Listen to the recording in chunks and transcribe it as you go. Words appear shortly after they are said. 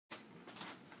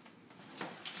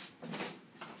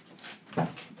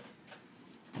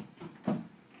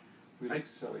look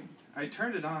silly. I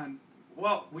turned it on.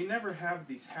 Well, we never have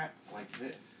these hats like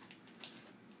this.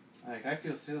 Like, I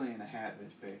feel silly in a hat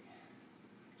this big.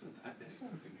 It's not that big. It's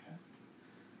not a big hat.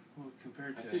 Well,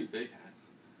 compared to... I see big hats.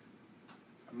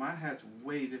 My hat's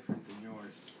way different than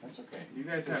yours. That's okay. You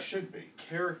guys It have should be.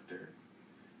 character.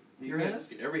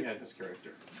 Every hat has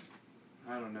character.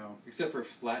 I don't know. Except for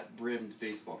flat-brimmed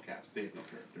baseball caps. They have no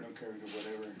character. No character,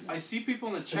 whatever. I see people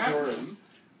in the chat room, Fedoras.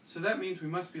 so that means we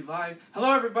must be live.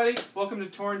 Hello, everybody. Welcome to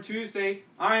Torn Tuesday.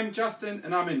 I'm Justin,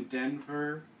 and I'm in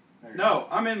Denver. No,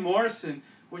 I'm in Morrison,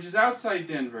 which is outside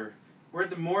Denver. We're at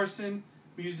the Morrison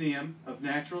Museum of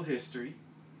Natural History.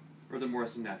 Or the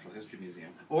Morrison Natural History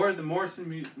Museum. Or the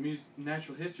Morrison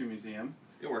Natural History Museum.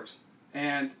 It works.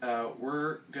 And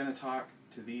we're going to talk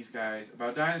to these guys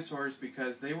about dinosaurs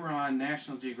because they were on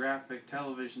National Geographic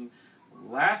television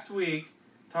last week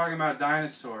talking about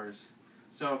dinosaurs.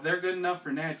 So if they're good enough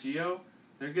for Nat Geo,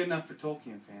 they're good enough for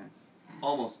Tolkien fans.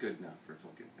 Almost good enough for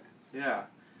Tolkien fans. Yeah.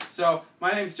 So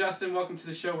my name's Justin. Welcome to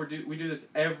the show. We do this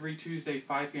every Tuesday,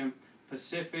 5 p.m.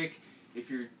 Pacific. If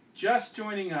you're just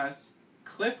joining us,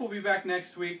 Cliff will be back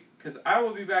next week because I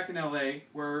will be back in LA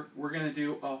where we're going to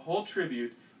do a whole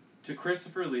tribute to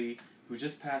Christopher Lee, who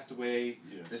just passed away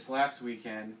this last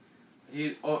weekend.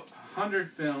 He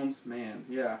 100 films, man.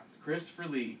 Yeah, Christopher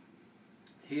Lee.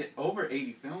 He had over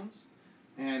 80 films,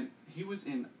 and he was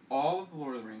in all of the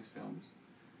Lord of the Rings films.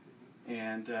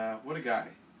 And what a guy!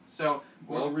 So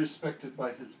well respected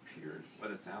by his peers.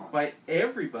 What a talent! By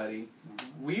everybody.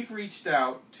 We've reached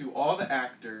out to all the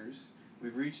actors.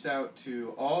 We've reached out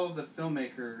to all of the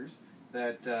filmmakers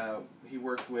that he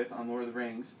worked with on Lord of the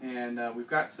Rings, and we've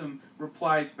got some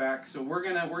replies back. So we're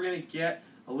gonna get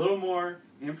a little more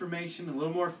information, a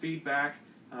little more feedback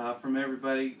from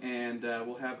everybody, and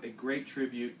we'll have a great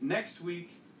tribute next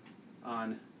week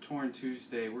on Torn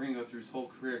Tuesday. We're gonna go through his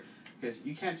whole career because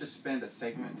you can't just spend a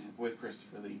segment with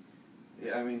Christopher Lee.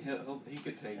 Yeah, I mean he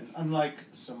could take. And unlike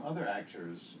some other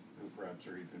actors who perhaps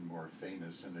are even more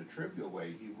famous in a trivial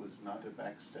way, he was not a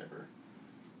backstabber.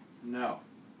 No.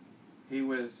 He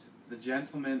was the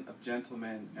gentleman of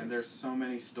gentlemen, and there's so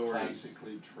many stories.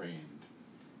 Classically trained.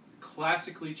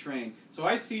 Classically trained. So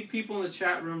I see people in the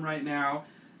chat room right now.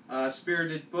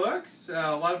 Spirited Books,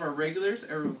 a lot of our regulars,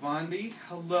 Eruvandi.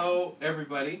 Hello,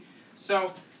 everybody.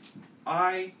 So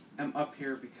I am up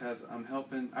here because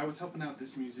I was helping out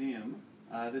this museum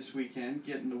this weekend,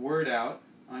 getting the word out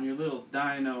on your little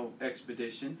dino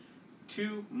expedition.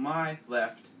 To my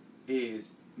left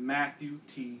is Matthew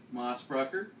T.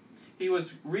 Mossbrucker. He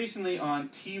was recently on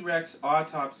T-Rex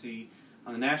Autopsy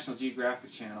on the National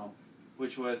Geographic Channel,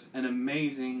 which was an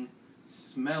amazing,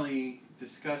 smelly,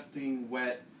 disgusting,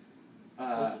 wet...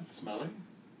 was it smelly?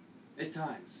 At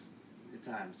times. At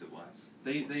times it was.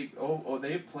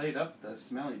 They played up the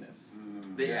smelliness.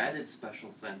 They added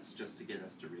special scents just to get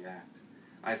us to react.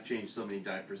 I've changed so many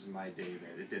diapers in my day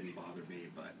that it didn't bother me,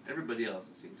 but everybody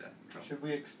else seemed to have trouble. Should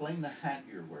we explain the hat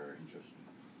you're wearing, Justin?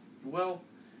 Well,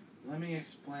 let me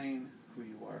explain who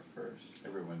you are first.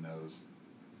 Everyone knows.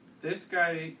 This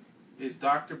guy is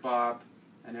Dr. Bob,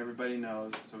 and everybody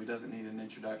knows, so he doesn't need an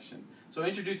introduction. So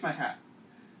introduce my hat.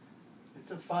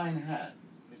 It's a fine hat.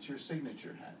 It's your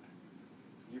signature hat.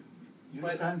 You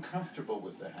look uncomfortable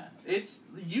with the hat.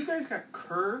 You guys got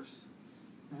curves.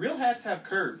 Real hats have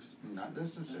curves. Not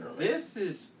necessarily. This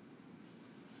is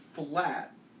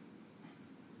flat.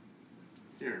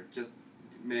 Here, just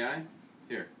may I?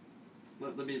 Here,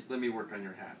 let me work on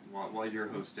your hat while you're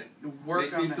hosting.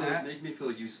 Work on the hat. Make me feel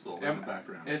useful in the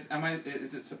background.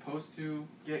 Is it supposed to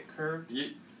get curved? Yeah,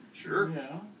 sure.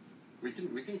 Yeah. We can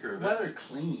curve it. Rather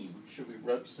clean. Should we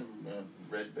rub some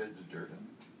red beds of dirt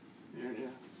on it?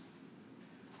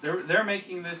 Yeah. They're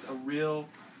making this a real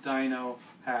dino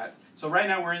hat. So right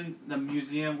now we're in the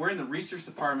museum. We're in the research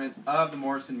department of the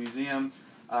Morrison Museum.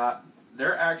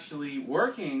 They're actually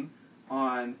working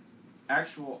on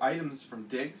actual items from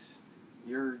digs.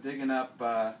 You're digging up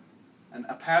an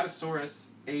Apatosaurus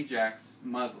ajax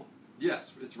muzzle.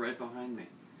 Yes, it's right behind me.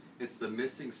 It's the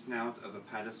missing snout of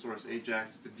Apatosaurus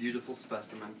ajax. It's a beautiful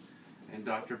specimen, and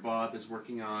Dr. Bob is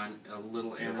working on a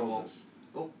little animal.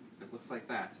 Oh, it looks like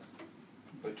that.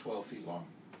 But 12 feet long.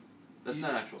 That's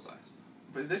not actual size.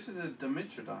 But this is a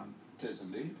Dimetrodon. It is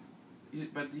indeed.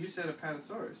 But you said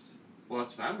Apatosaurus. Well,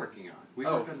 that's what I'm working on. We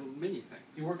work on many things.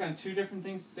 You work on two different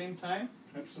things at the same time?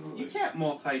 Absolutely. You can't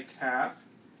multitask,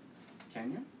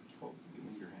 can you? Oh, give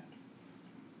me your hand.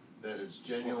 That is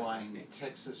genuine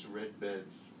Texas red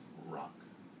beds rock.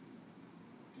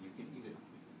 And you can eat it.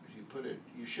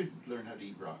 If you should learn how to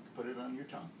eat rock. Put it on your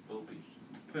tongue, little piece.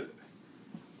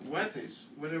 What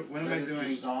am I doing?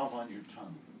 Dissolve on your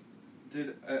tongue.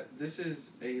 this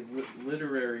is a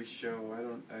literary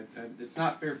show. It's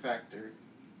not Fear Factor.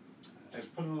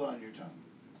 Just put it on your tongue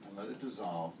and let it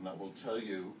dissolve, and that will tell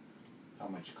you how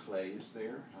much clay is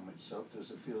there, how much soap.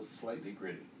 Does it feel slightly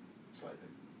gritty? Slightly.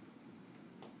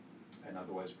 And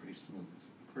otherwise pretty smooth.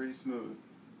 Pretty smooth.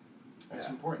 That's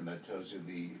Yeah. important. That tells you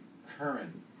the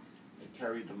current that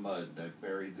carried the mud, that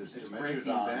buried this It's breaking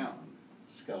Dimetrodon down.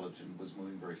 skeleton was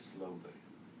moving very slowly.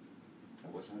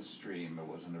 It wasn't a stream, it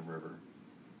wasn't a river.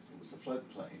 It was a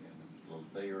floodplain, and a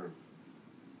layer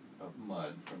of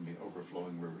mud from the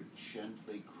overflowing river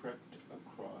gently crept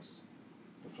across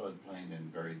the floodplain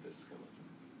and buried the skeleton.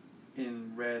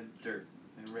 In red dirt,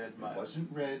 in red mud. It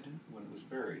wasn't red when it was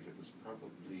buried, it was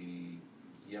probably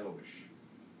yellowish.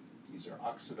 These are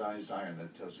oxidized iron.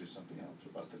 That tells you something else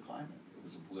about the climate. It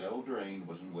was well drained,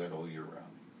 wasn't wet all year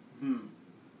round.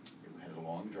 It had a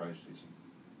long dry season.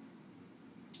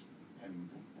 And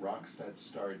rocks that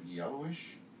start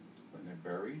yellowish, when they're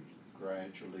buried,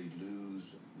 gradually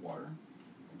lose water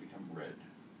and become red.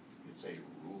 It's a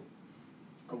rule.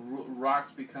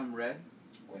 Rocks become red?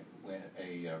 When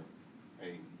a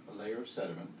layer of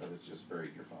sediment that has just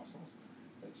buried your fossils,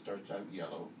 that starts out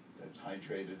yellow, that's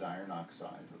hydrated iron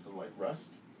oxide, a little like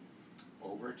rust,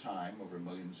 over time, over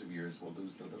millions of years, will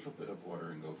lose a little bit of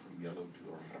water and go from yellow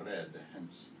to red,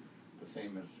 hence the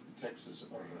famous Texas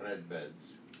red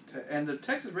beds. And the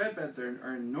Texas red beds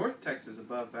are in North Texas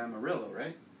above Amarillo,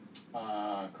 right?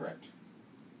 Correct.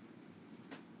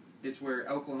 It's where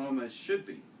Oklahoma should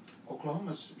be.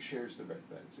 Oklahoma shares the red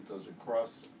beds. It goes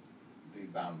across the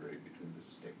boundary between the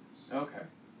states. Okay.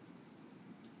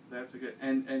 That's a good,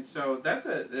 and so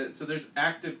so there's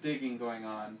active digging going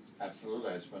on.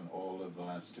 Absolutely. I spent all of the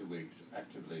last 2 weeks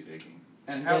actively digging.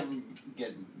 And how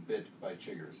getting bit by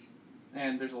chiggers.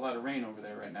 And there's a lot of rain over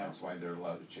there right now. That's why there are a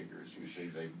lot of chiggers. Usually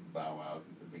they bow out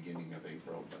at the beginning of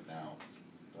April, but now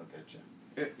they'll get you.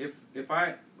 If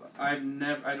I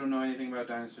don't know anything about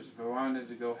dinosaurs. If I wanted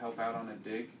to go help out on a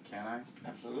dig, can I?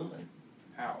 Absolutely.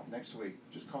 How? Next week,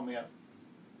 just call me up.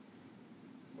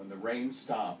 When the rain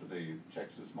stopped, the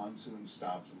Texas monsoon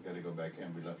stops, we've got to go back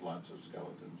in. We left lots of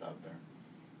skeletons out there.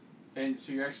 And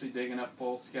so you're actually digging up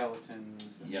full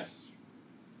skeletons? Yes.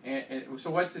 And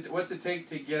so what's it take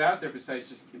to get out there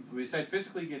besides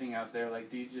physically getting out there?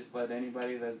 Like, do you just let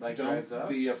anybody that drives up?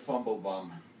 Don't be a fumble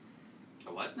bum.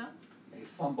 A what now? A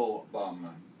fumble bum.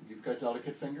 You've got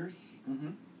delicate fingers?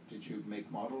 Mm-hmm. Did you make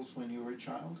models when you were a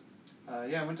child?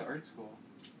 Yeah, I went to art school.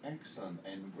 Excellent.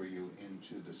 And were you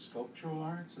into the sculptural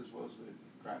arts as well as the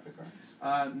graphic arts?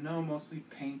 No, mostly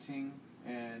painting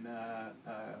and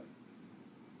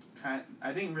I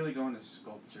didn't really go into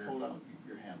sculpture. Hold out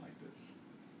your hand like this.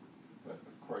 But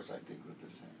of course I dig with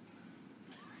this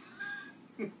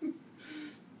hand.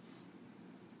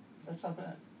 That's not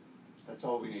bad. That's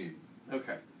all we need.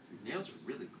 Okay. Your nails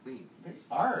are really clean. They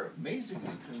are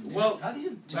amazingly clean nails. Well, how do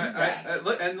you do that?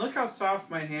 Look how soft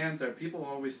my hands are. People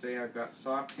always say I've got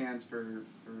soft hands for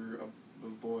a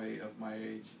boy of my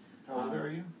age. How old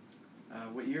are you?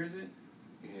 What year is it?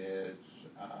 It's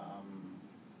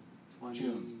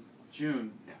 20...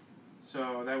 June. Yeah.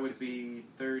 So that would be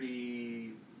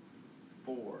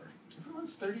 34.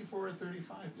 Everyone's 34 or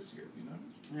 35 this year, have you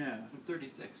noticed? Yeah. I'm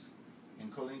 36. And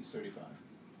Colleen's 35.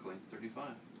 Colleen's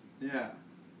 35. Yeah.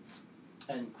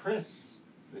 And Chris,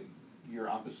 your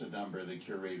opposite number, the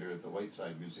curator at the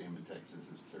Whiteside Museum in Texas,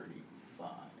 is 35.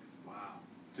 Wow.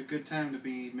 It's a good time to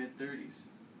be mid-30s.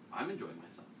 I'm enjoying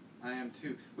myself. I am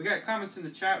too. We got comments in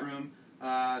the chat room.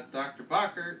 Dr.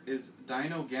 Bacher is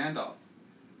Dino Gandalf.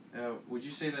 Would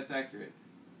you say that's accurate?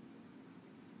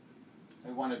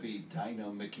 I want to be Dino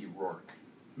Mickey Rourke.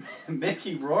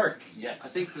 Mickey Rourke. Yes. I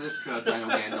think for this crowd, Dino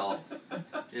Gandalf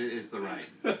is the right.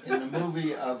 In the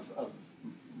movie of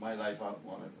my life, I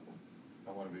want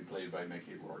to be played by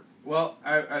Mickey Rourke. Well,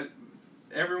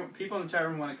 people in the chat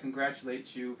room want to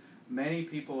congratulate you. Many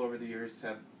people over the years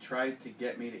have tried to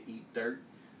get me to eat dirt.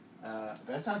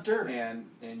 That's not dirt. And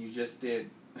you just did.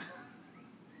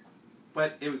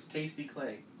 But it was tasty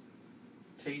clay.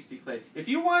 Tasty clay. If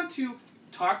you want to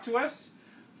talk to us,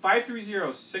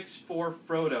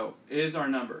 530-64-FRODO is our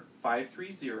number.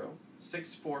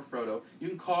 530-64-FRODO. You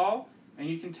can call and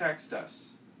you can text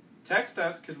us. Text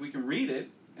us because we can read it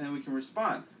and then we can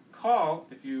respond. Call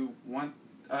if you want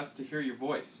us to hear your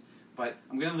voice. But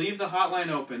I'm going to leave the hotline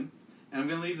open and I'm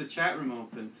going to leave the chat room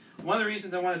open. One of the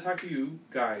reasons I want to talk to you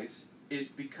guys is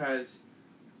because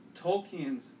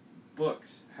Tolkien's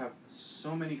books have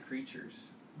so many creatures.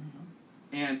 Mm-hmm.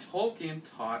 And Tolkien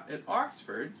taught at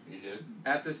Oxford. He did.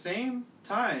 At the same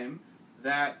time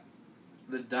that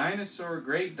the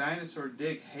great dinosaur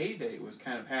dig heyday was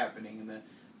kind of happening, and the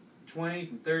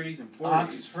 20s and 30s and 40s.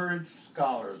 Oxford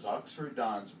scholars, Oxford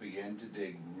Dons, began to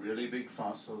dig really big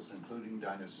fossils, including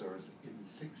dinosaurs, in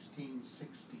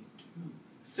 1662.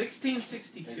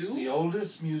 1662? It's the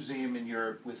oldest museum in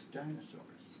Europe with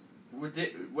dinosaurs. What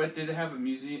did it have, a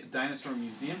museum, dinosaur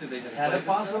museum? Did they It display had a this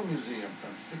fossil stuff? museum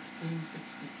from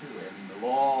 1662, and the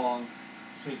long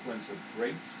sequence of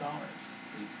great scholars.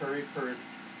 The very first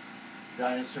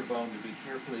dinosaur bone to be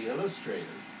carefully illustrated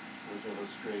was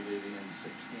illustrated in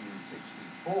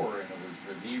 1664, and it was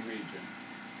the knee region,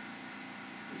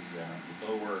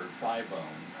 the lower thigh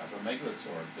bone of a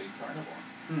megalosaur, big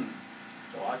carnivore.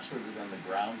 So Oxford was on the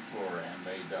ground floor, and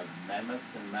they dug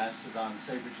mammoths and mastodon,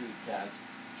 saber-toothed cats,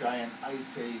 giant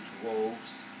ice age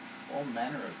wolves, all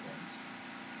manner of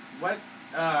things.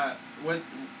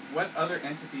 What other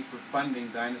entities were funding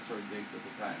dinosaur digs at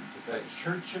the time? The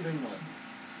Church of England.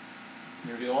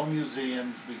 Nearly all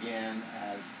museums began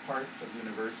as parts of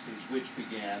universities, which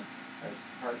began as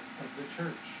part of the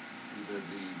church, either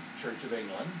the Church of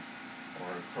England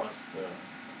or across the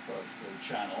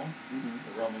Channel,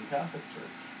 the Roman Catholic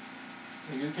Church.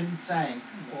 So you can thank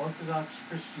Orthodox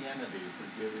Christianity for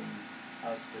giving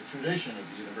us the tradition of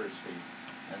the university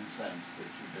and thence the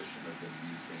tradition of the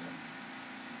museum.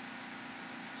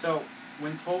 So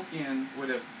when Tolkien would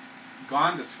have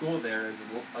gone to school there as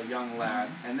a young lad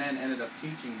and then ended up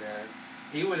teaching there,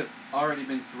 he would have already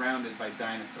been surrounded by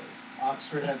dinosaurs.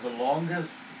 Oxford had the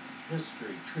longest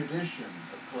history, tradition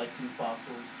of collecting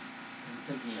fossils and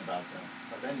thinking about them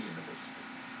of any university.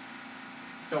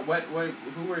 So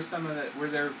who were some of the, were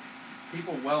there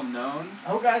people well known?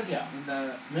 Oh God, yeah. In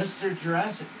the Mr.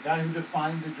 Jurassic, the guy who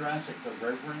defined the Jurassic, the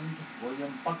Reverend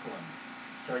William Buckland,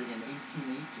 starting in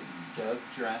 1818, dug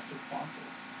Jurassic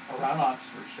fossils around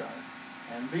Oxfordshire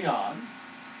and beyond,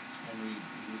 and he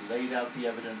laid out the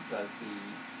evidence that the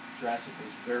Jurassic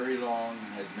was very long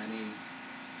and had many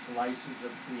slices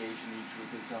of creation, each with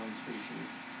its own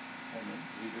species, and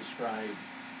he described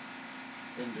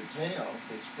in detail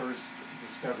his first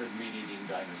discovered meat-eating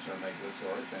dinosaur,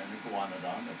 Megalosaurus, and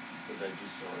Iguanodon, the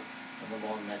Vegisaur, and the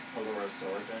long-necked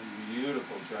Pelorosaurus, and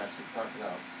beautiful Jurassic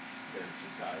crocodile. They're to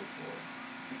die for.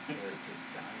 They're to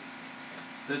die for.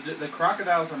 The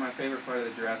crocodiles are my favorite part of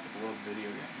the Jurassic World video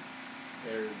game.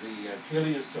 They're the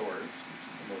Teleosaurs, which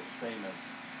is the most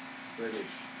famous British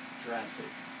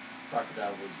Jurassic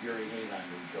crocodile. Was Yuri Haline,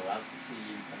 who would go out to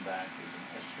sea and come back. It was an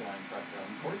estuarine crocodile,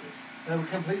 and gorgeous. They were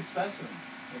complete specimens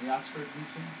in the Oxford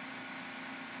Museum.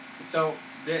 So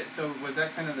was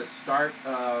that kind of the start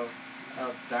of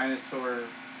dinosaur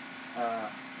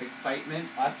excitement?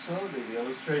 Absolutely. The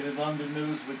Illustrated London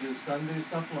News would do Sunday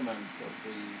supplements of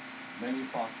the many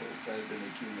fossils that had been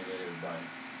accumulated by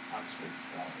Oxford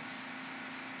scholars.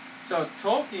 So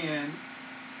Tolkien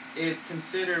is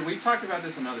considered, we've talked about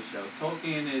this on other shows,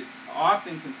 Tolkien is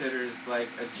often considered as like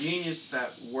a genius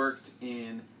that worked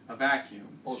in a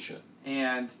vacuum. Bullshit.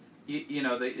 And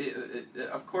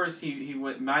of course he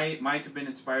might have been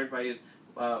inspired by his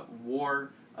war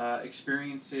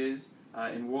experiences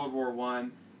in World War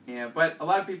I. But a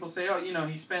lot of people say,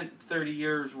 he spent 30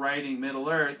 years writing Middle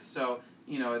Earth, so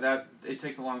that it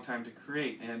takes a long time to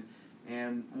create.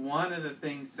 And one of the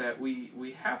things that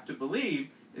we have to believe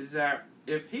is that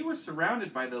if he was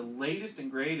surrounded by the latest and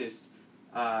greatest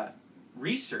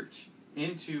research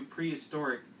into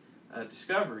prehistoric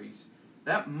discoveries,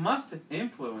 that must have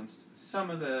influenced some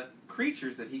of the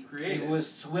creatures that he created. He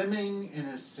was swimming in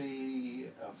a sea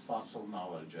of fossil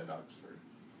knowledge at Oxford.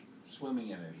 Swimming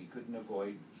in it. He couldn't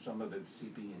avoid some of it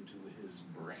seeping into his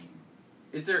brain.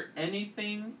 Is there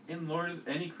anything in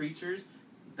any creatures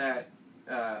that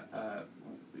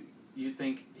you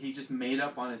think he just made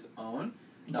up on his own?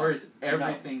 No. Or is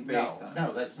everything based on it?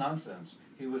 No, that's nonsense.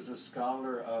 He was a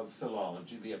scholar of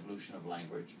philology, the evolution of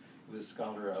language. He was a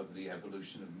scholar of the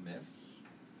evolution of myths,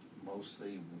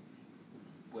 mostly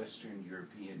Western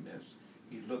European myths.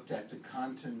 He looked at the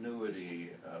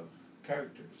continuity of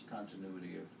characters,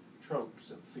 continuity of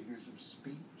tropes, of figures of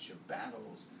speech, of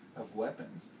battles, of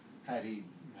weapons. Had he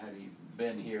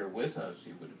been here with us,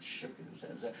 he would have shook his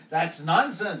head. That's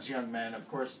nonsense, young man. Of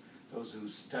course, those who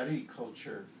study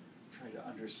culture try to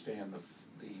understand the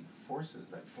forces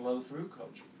that flow through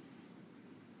culture.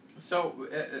 So,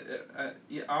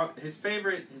 his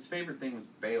favorite thing was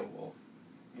Beowulf.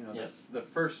 Yes. The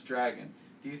first dragon.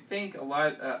 Do you think a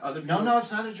lot other people? No,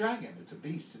 it's not a dragon. It's a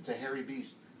beast. It's a hairy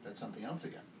beast. That's something else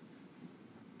again.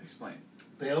 Explain.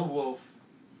 Beowulf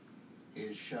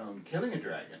is shown killing a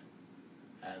dragon,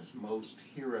 as most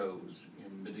heroes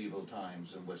in medieval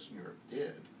times in Western Europe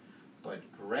did.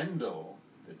 But Grendel,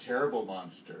 the terrible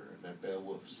monster that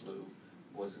Beowulf slew,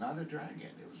 was not a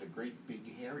dragon. It was a great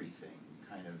big hairy thing,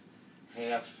 kind of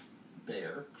half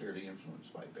bear, clearly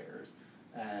influenced by bears,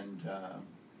 and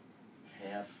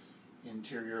half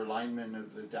interior lineman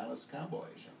of the Dallas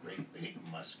Cowboys. A great, big,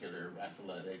 muscular,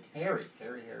 athletic, hairy.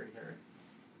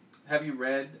 Have you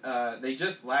read,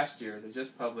 last year, they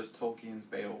just published Tolkien's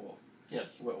Beowulf.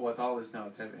 Yes. With all his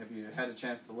notes. Have you had a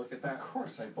chance to look at that? Of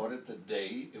course. I bought it the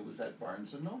day it was at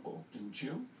Barnes & Noble. Didn't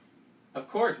you? Of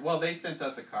course. Well, they sent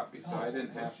us a copy, so Oh, I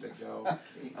didn't have to go. Okay.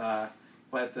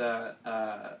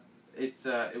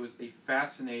 It was a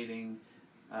fascinating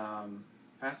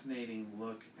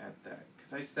look at that,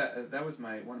 because that was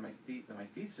my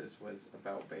thesis was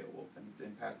about Beowulf and its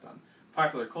impact on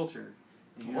popular culture.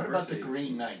 In What about the university.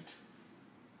 Green Knight?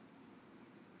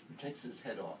 He takes his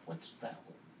head off. What's that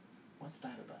one? What's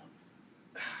that about?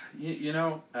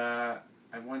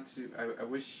 I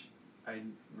wish I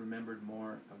remembered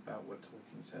more about what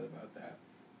Tolkien said about that,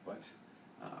 but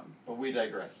we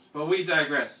digress. But we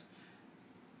digress.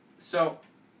 So,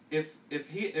 if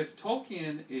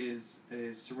Tolkien is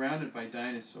surrounded by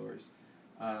dinosaurs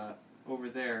over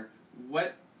there,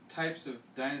 what types of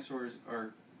dinosaurs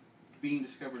are being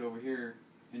discovered over here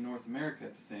in North America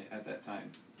at that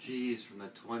time? Geez, from the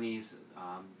 20s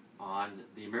on,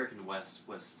 the American West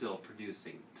was still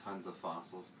producing tons of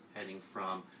fossils, heading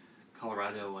from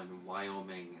Colorado and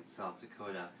Wyoming and South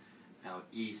Dakota out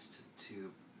east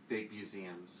to big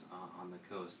museums on the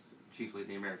coast, chiefly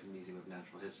the American Museum of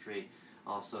Natural History,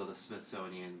 also the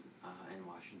Smithsonian in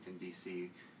Washington,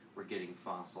 D.C. were getting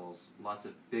fossils, lots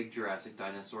of big Jurassic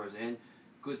dinosaurs, and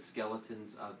good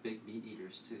skeletons of big meat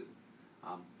eaters too.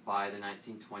 By the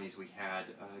 1920s, we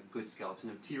had a good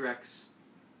skeleton of T-Rex.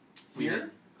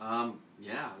 Here?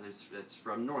 Yeah, it's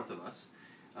from north of us,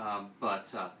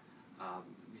 but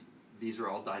these are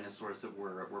all dinosaurs that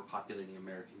were populating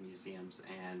American museums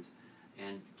and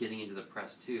getting into the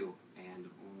press too.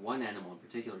 And one animal in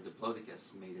particular,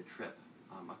 Diplodocus, made a trip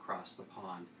across the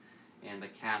pond, and the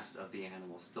cast of the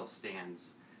animal still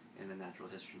stands in the Natural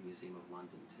History Museum of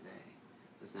London today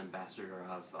as an ambassador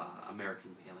of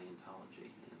American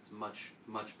paleontology, and it's much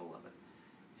beloved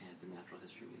at the Natural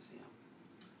History Museum.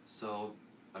 So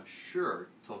I'm sure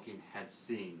Tolkien had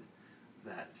seen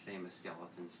that famous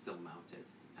skeleton still mounted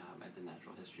at the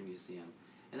Natural History Museum,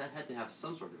 and that had to have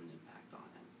some sort of an impact on him.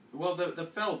 Well, the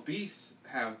fell beasts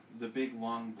have the big,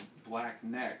 long, black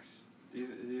necks. Do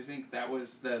you think that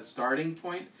was the starting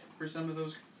point for some of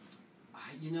those?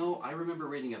 I remember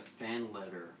reading a fan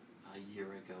letter a year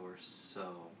ago or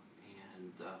so,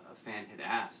 and a fan had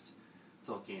asked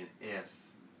Tolkien if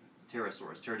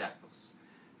pterodactyls,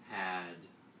 had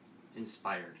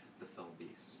inspired the fell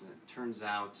beasts. And it turns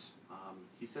out,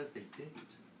 he says they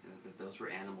didn't. That those were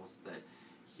animals that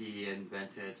he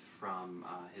invented from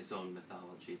his own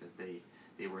mythology, that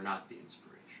they were not the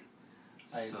inspiration.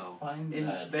 I find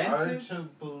that hard to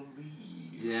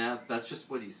believe. Yeah, that's just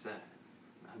what he said.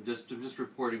 I'm just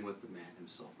reporting what the man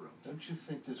himself wrote. Don't you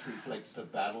think this reflects the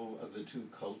battle of the two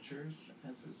cultures,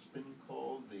 as it's been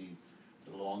called, the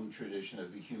long tradition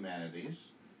of the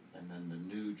humanities, and then the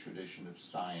new tradition of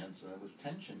science, and there was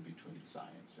tension between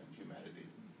science and humanity,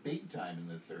 big time in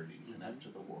the 30s and after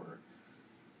the war.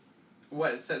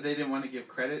 What, so they didn't want to give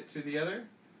credit to the other?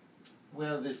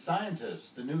 Well, the scientists,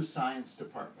 the new science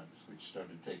departments, which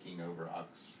started taking over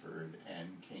Oxford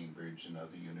and Cambridge and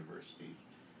other universities,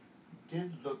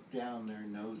 did look down their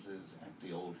noses at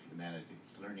the old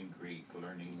humanities, learning Greek,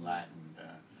 learning Latin,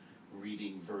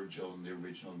 reading Virgil in the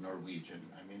original Norwegian.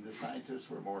 I mean, the scientists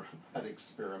were more about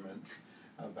experiments,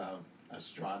 about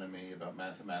astronomy, about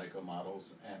mathematical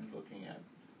models, and looking at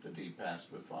the deep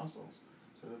past with fossils.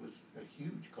 So there was a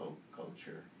huge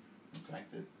culture. In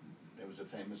fact, there was a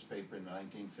famous paper in the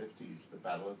 1950s, The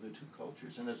Battle of the Two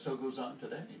Cultures, and it still goes on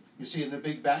today. You see in The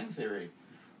Big Bang Theory,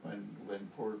 when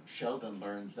poor Sheldon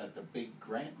learns that the big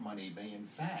grant money may in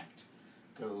fact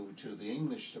go to the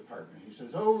English department, he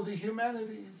says, "Oh, the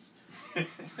humanities."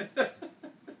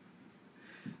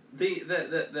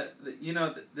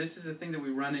 This is the thing that we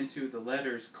run into, the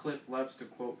letters. Cliff loves to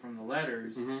quote from the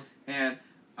letters, Mm-hmm. and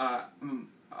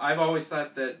I've always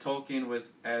thought that Tolkien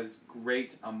was as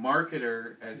great a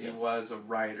marketer as he was a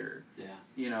writer.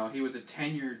 Yeah. He was a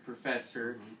tenured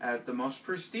professor at the most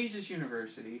prestigious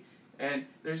university, and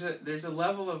there's a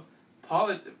level of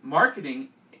marketing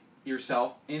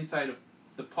yourself inside of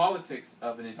the politics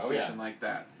of an institution like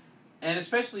that, and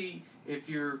especially if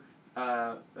you're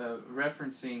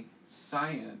referencing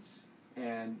science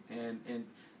and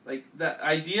like the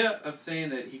idea of saying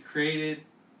that he created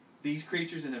these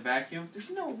creatures in a vacuum.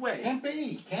 There's no way.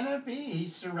 Cannot be.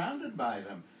 He's surrounded by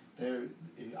them.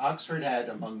 Oxford had,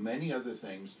 among many other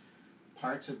things,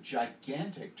 parts of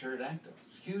gigantic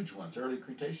pterodactyls, huge ones, early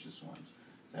Cretaceous ones.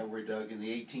 that were dug in the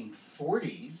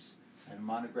 1840s and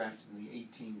monographed in the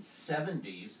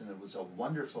 1870s, and it was a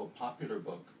wonderful popular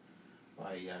book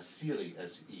by Seeley,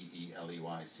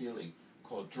 S-E-E-L-E-Y, Seeley,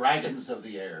 called Dragons of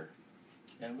the Air.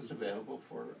 And it was available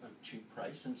for a cheap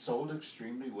price and sold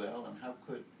extremely well. And how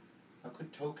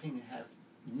could Tolkien have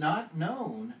not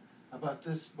known about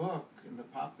this book and the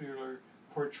popular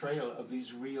portrayal of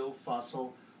these real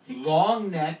fossil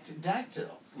long-necked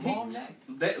dactyls?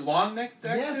 Long-necked. Long-necked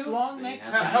dactyls? Yes, long-necked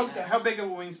How big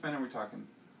of a wingspan are we talking?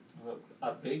 Well,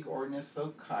 a big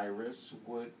ornithochirus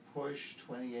would push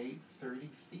 28, 30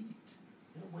 feet.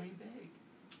 They're way big.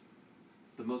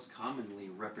 The most commonly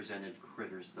represented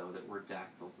critters, though, that were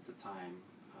dactyls at the time,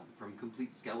 from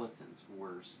complete skeletons,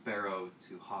 were sparrow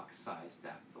to hawk-sized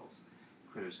dactyls,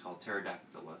 critters called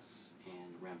pterodactylus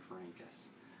and rhamphorhynchus.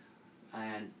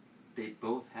 And they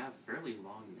both have fairly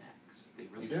long necks. They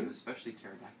really do, especially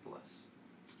pterodactylus.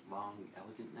 Long,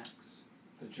 elegant necks.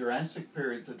 The Jurassic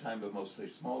period's the time of mostly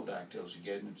small dactyls. You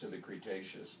get into the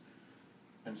Cretaceous,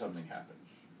 and something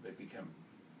happens. They become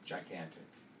gigantic.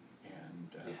 And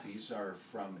these are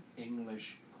from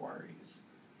English quarries.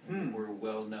 And they were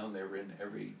well known. They were in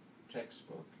every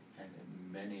textbook and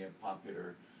in many a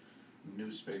popular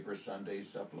newspaper Sunday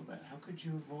supplement. How could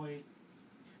you avoid?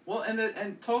 Well,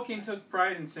 and Tolkien took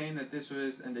pride in saying that this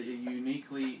was a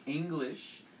uniquely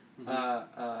English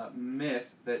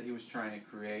myth that he was trying to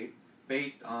create,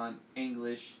 based on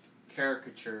English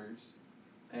caricatures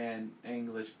and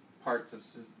English parts of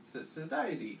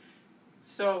society.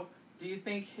 So, do you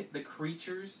think the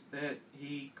creatures that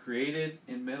he created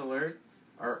in Middle-earth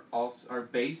are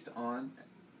based on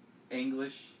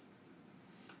English?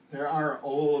 There are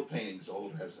old paintings,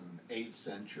 old as in 8th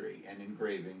century, and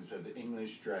engravings of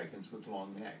English dragons with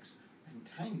long necks and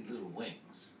tiny little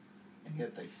wings, and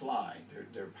yet they fly.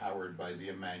 They're powered by the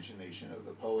imagination of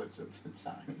the poets of the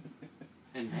time.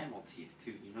 And mammal teeth,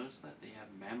 too. You notice that they have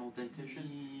mammal dentition?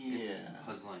 Yeah. It's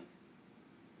puzzling.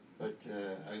 But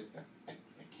I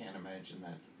can't imagine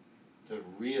that the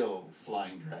real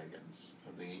flying dragons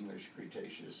of the English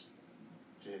Cretaceous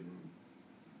didn't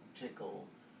tickle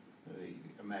the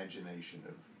imagination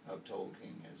of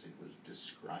Tolkien as he was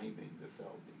describing the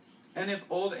fell beasts. And if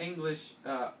Old English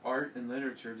art and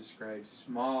literature described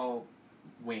small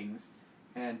wings,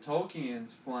 and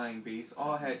Tolkien's flying beasts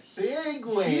all had big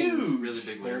wings, huge, really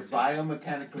big they're wings.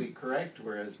 biomechanically correct,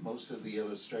 whereas most of the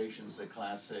illustrations, the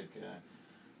classic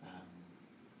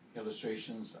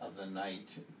illustrations of the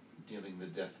knight dealing the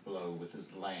death blow with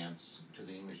his lance to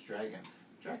the English dragon.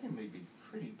 Dragon may be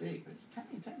pretty big, but it's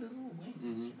tiny, tiny little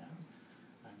wings, you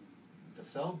know. And the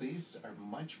fell beasts are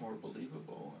much more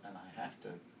believable, and I have to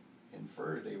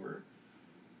infer they were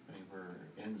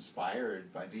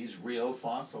inspired by these real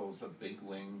fossils of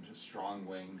big-winged,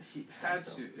 strong-winged. It had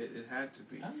to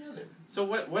be. Oh, yeah, they were. So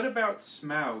what about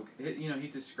Smaug? He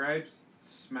describes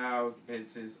Smaug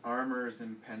as his armor is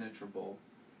impenetrable.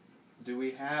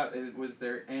 Was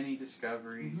there any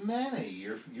discoveries? Many.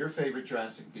 Your favorite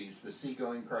Jurassic beast, the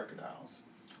seagoing crocodiles,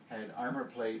 had armor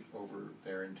plate over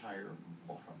their entire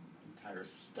bottom, entire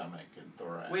stomach and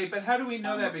thorax. Wait, but how do we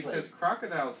know Armor that? Because plate.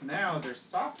 crocodiles now, they're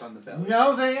soft on the belly.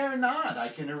 No, they are not. I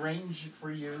can arrange for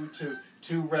you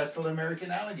to wrestle American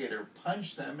alligator,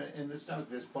 punch them in the stomach.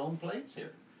 There's bone plates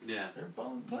here. Yeah. They're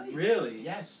bone plates. Really?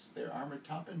 Yes, they're armored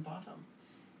top and bottom.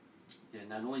 Yeah,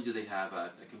 not only do they have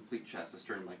a complete chest, a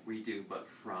sternum like we do, but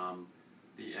from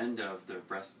the end of their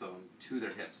breastbone to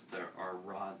their hips, there are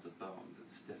rods of bone that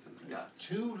stiffen the gut.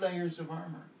 2 layers of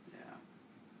armor.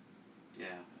 Yeah.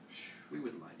 We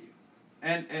wouldn't lie to you.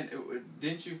 And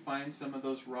didn't you find some of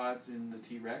those rods in the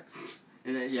T-Rex?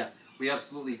 And yeah, we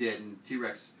absolutely did, and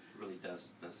T-Rex really does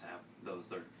have those.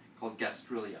 They're called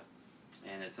gastrilla,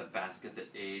 and it's a basket that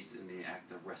aids in the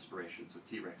act of respiration, so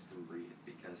T-Rex can breathe,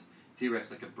 because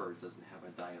T-Rex, like a bird, doesn't have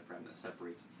a diaphragm that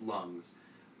separates its lungs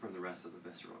from the rest of the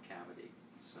visceral cavity.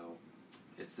 So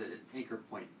it's an anchor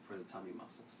point for the tummy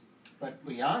muscles. But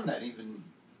beyond that, even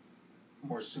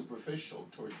more superficial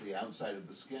towards the outside of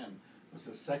the skin, was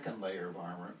the second layer of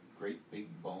armor, great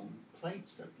big bone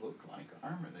plates that look like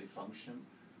armor. They function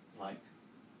like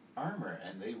armor,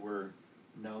 and they were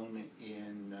known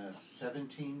in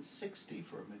 1760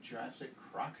 from a Jurassic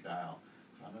crocodile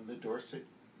found on the Dorset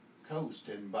coast,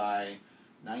 and by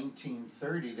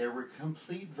 1930 there were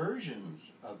complete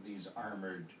versions of these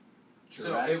armored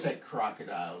Jurassic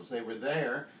crocodiles. They were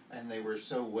there, and they were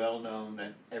so well known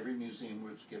that every museum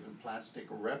was given plastic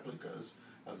replicas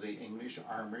of the English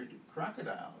armored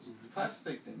crocodiles.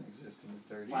 Plastic didn't exist in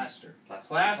the 30s. Plaster.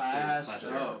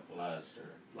 Oh. Plaster.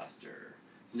 Plaster.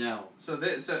 No.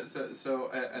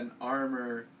 So an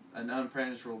armor an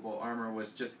unpenetrable armor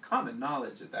was just common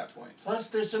knowledge at that point. Plus,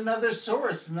 there's another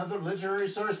source, another literary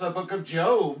source. The book of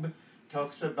Job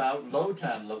talks about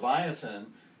Lotan,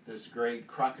 Leviathan, this great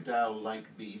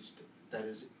crocodile-like beast that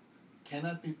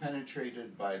cannot be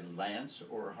penetrated by lance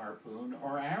or harpoon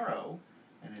or arrow.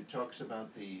 And it talks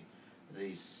about the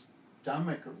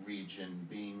stomach region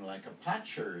being like a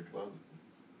potsherd. Well,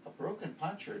 a broken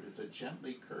potsherd is a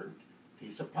gently curved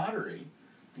piece of pottery.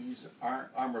 These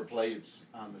armor plates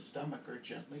on the stomach are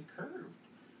gently curved.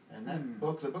 And that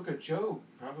book, the book of Job,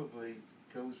 probably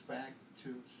goes back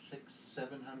to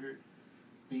 600-700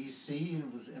 BC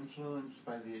and was influenced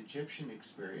by the Egyptian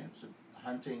experience of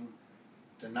hunting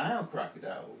the Nile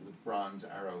crocodile with bronze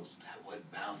arrows that would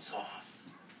bounce off.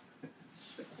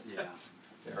 Yeah.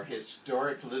 There are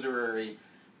historic literary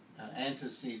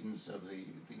antecedents of the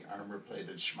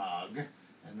armor-plated schmog,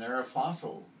 and there are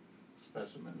fossil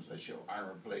specimens that show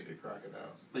armor-plated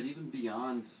crocodiles. But even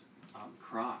beyond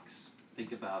crocs,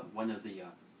 think about one of the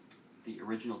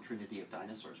original trinity of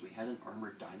dinosaurs. We had an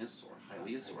armored dinosaur,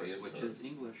 Hylaeosaurus, which is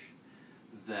English,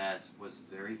 that was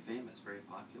very famous, very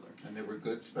popular. And there were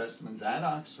good specimens at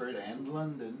Oxford and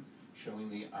London showing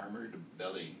the armored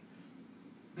belly.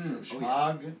 So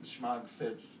Schmog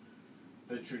fits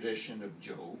the tradition of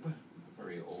Job, a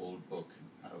very old book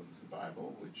of the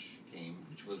Bible, which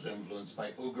was influenced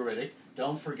by Ugaritic.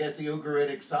 Don't forget the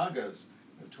Ugaritic sagas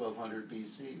of 1200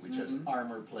 BC, which has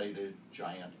armor-plated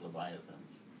giant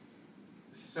leviathans.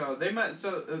 So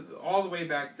all the way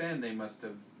back then, they must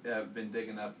have been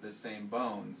digging up the same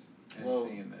bones and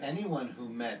seeing this. Anyone who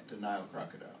met the Nile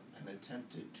crocodile and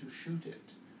attempted to shoot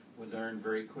it would learn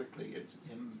very quickly it's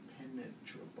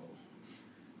impenetrable.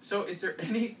 So is there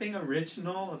anything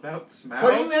original about Smaug?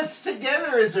 Putting this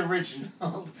together is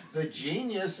original. The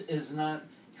genius is not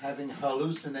having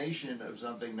hallucination of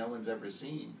something no one's ever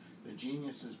seen. The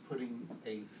genius is putting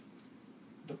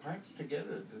the parts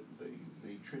together,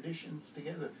 the traditions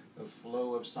together, the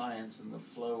flow of science and the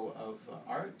flow of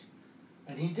art.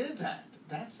 And he did that.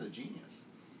 That's the genius.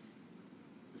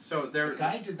 So the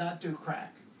guy did not do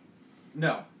crack.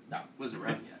 No. Wasn't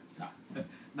around yet. No.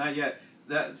 Not yet.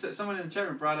 Someone in the chat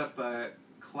room brought up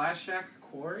Clashach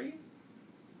Quarry.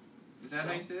 Is that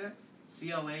how you say that?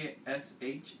 Clashach?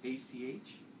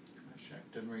 Clashach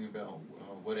doesn't ring a bell.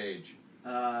 What age?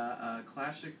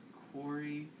 Clashach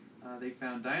Quarry. They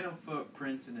found dino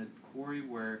footprints in a quarry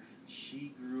where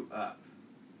she grew up.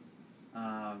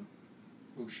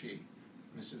 Who's she?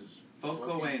 Mrs.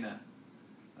 Focoena.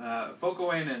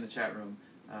 Focoena in the chat room.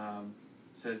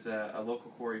 Says a local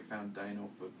quarry found dino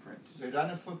footprints. There are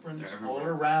dino footprints all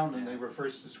around, and they were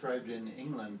first described in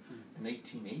England in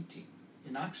 1818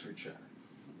 in Oxfordshire.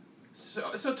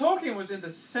 So Tolkien was in the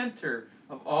center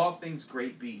of all things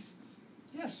great beasts.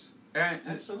 Yes, and,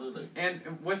 absolutely.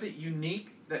 And was it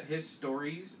unique that his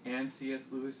stories and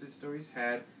C.S. Lewis's stories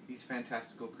had these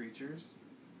fantastical creatures?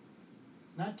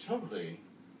 Not totally.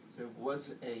 There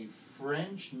was a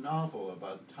French novel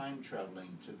about time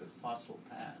traveling to the fossil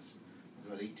past.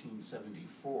 About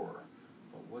 1874,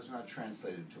 but was not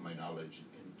translated, to my knowledge,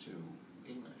 into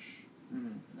English.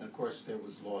 And of course, there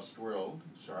was Lost World,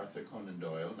 Sir Arthur Conan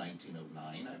Doyle,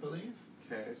 1909, I believe.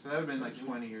 Okay, so that would have been like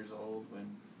 20 years old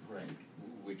when... Right,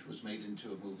 which was made into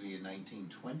a movie in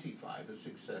 1925, a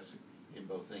success in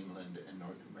both England and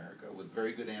North America, with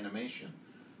very good animation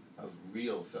of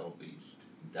real fell beast,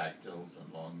 dactyls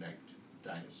and long-necked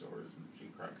dinosaurs and sea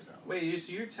crocodiles. Wait,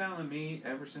 so you're telling me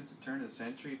ever since the turn of the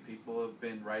century, people have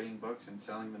been writing books and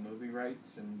selling the movie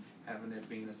rights and having it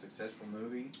being a successful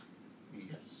movie?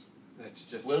 Yes. That's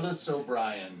just... Willis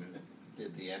O'Brien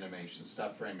did the animation,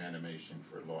 stop-frame animation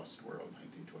for Lost World,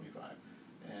 1925.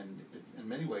 And in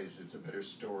many ways, it's a better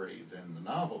story than the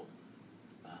novel,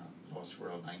 Lost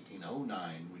World,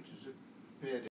 1909, which is a bit